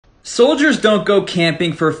Soldiers don't go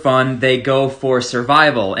camping for fun, they go for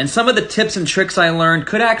survival, and some of the tips and tricks I learned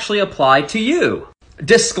could actually apply to you.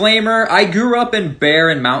 Disclaimer, I grew up in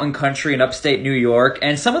bear and mountain country in upstate New York,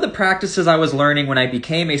 and some of the practices I was learning when I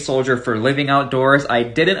became a soldier for living outdoors I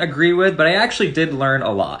didn't agree with, but I actually did learn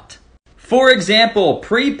a lot. For example,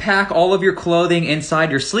 pre-pack all of your clothing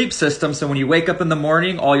inside your sleep system so when you wake up in the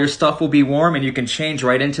morning, all your stuff will be warm and you can change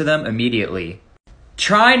right into them immediately.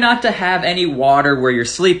 Try not to have any water where you're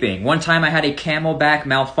sleeping. One time I had a camelback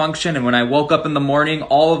malfunction and when I woke up in the morning,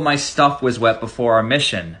 all of my stuff was wet before our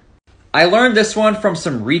mission. I learned this one from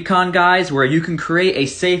some recon guys where you can create a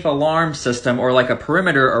safe alarm system or like a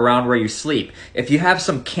perimeter around where you sleep. If you have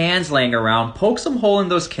some cans laying around, poke some hole in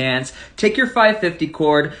those cans, take your 550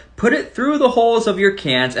 cord, put it through the holes of your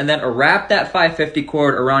cans, and then wrap that 550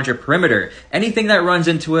 cord around your perimeter. Anything that runs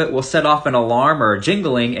into it will set off an alarm or a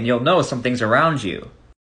jingling and you'll know something's around you.